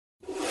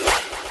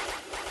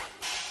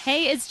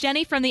Hey, it's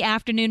Jenny from the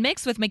Afternoon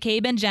Mix with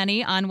McCabe and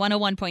Jenny on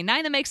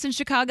 101.9 The Mix in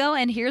Chicago,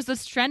 and here's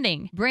what's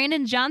trending.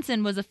 Brandon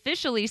Johnson was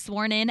officially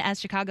sworn in as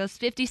Chicago's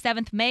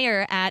 57th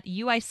mayor at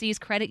UIC's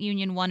Credit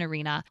Union 1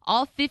 Arena.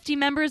 All 50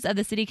 members of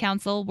the city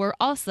council were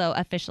also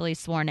officially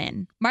sworn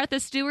in. Martha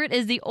Stewart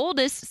is the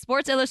oldest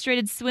Sports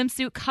Illustrated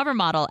Swimsuit cover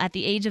model at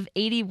the age of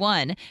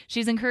 81.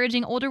 She's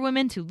encouraging older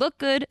women to look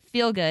good,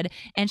 feel good,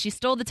 and she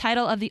stole the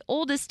title of the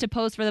oldest to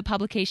pose for the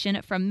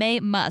publication from Mae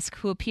Musk,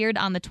 who appeared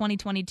on the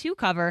 2022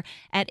 cover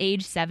at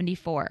age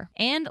 74.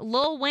 And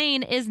Lil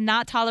Wayne is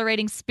not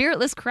tolerating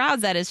spiritless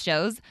crowds at his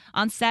shows.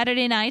 On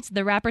Saturday night,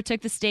 the rapper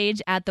took the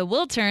stage at the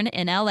Wiltern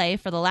in LA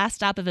for the last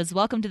stop of his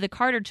Welcome to the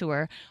Carter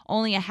tour.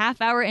 Only a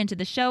half hour into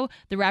the show,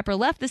 the rapper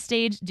left the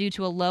stage due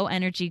to a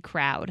low-energy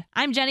crowd.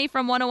 I'm Jenny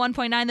from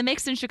 101.9 The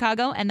Mix in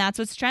Chicago, and that's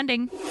what's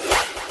trending.